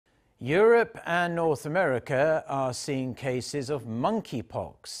Europe and North America are seeing cases of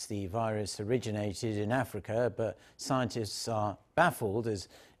monkeypox. The virus originated in Africa, but scientists are baffled as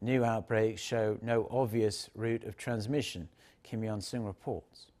new outbreaks show no obvious route of transmission. Yeon-seung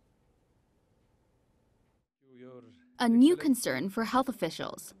reports. A new concern for health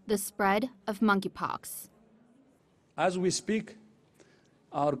officials, the spread of monkeypox. As we speak,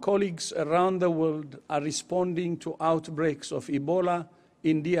 our colleagues around the world are responding to outbreaks of Ebola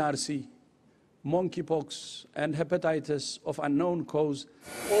in DRC, monkeypox, and hepatitis of unknown cause.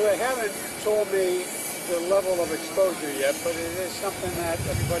 Well, they haven't told me the level of exposure yet, but it is something that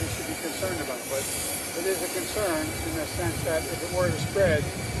everybody should be concerned about. But it is a concern in the sense that if it were to spread,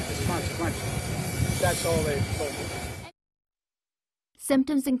 it's consequential. That's all they've told me.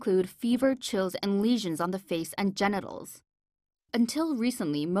 Symptoms include fever, chills, and lesions on the face and genitals. Until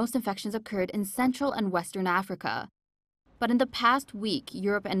recently, most infections occurred in Central and Western Africa. But in the past week,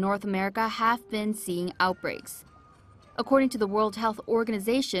 Europe and North America have been seeing outbreaks. According to the World Health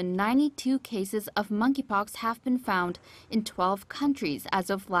Organization, 92 cases of monkeypox have been found in 12 countries as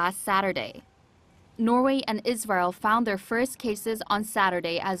of last Saturday. Norway and Israel found their first cases on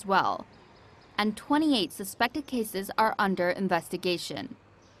Saturday as well, and 28 suspected cases are under investigation.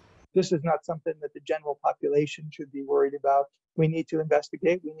 This is not something that the general population should be worried about. We need to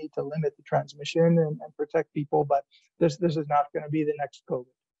investigate, we need to limit the transmission and protect people, but this is not going to be the next COVID.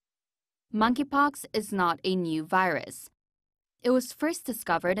 Monkeypox is not a new virus. It was first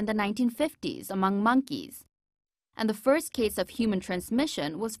discovered in the 1950s among monkeys, and the first case of human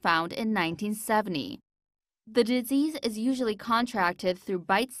transmission was found in 1970. The disease is usually contracted through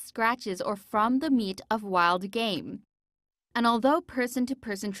bites, scratches, or from the meat of wild game. And although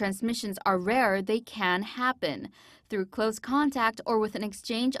person-to-person transmissions are rare, they can happen through close contact or with an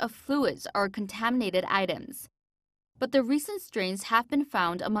exchange of fluids or contaminated items. But the recent strains have been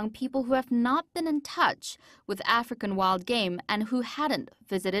found among people who have not been in touch with African wild game and who hadn't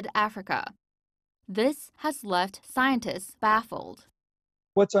visited Africa. This has left scientists baffled.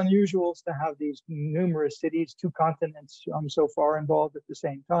 What's unusual is to have these numerous cities, 2 continents so far involved at the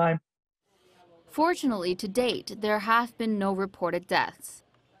same time. Fortunately, to date, there have been no reported deaths.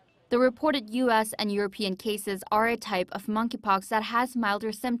 The reported U.S. and European cases are a type of monkeypox that has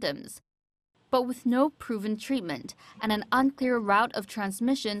milder symptoms. But with no proven treatment and an unclear route of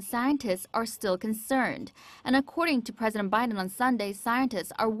transmission, scientists are still concerned. And according to President Biden on Sunday,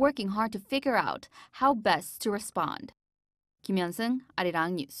 scientists are working hard to figure out how best to respond. Yeon-seung,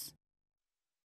 Arirang News.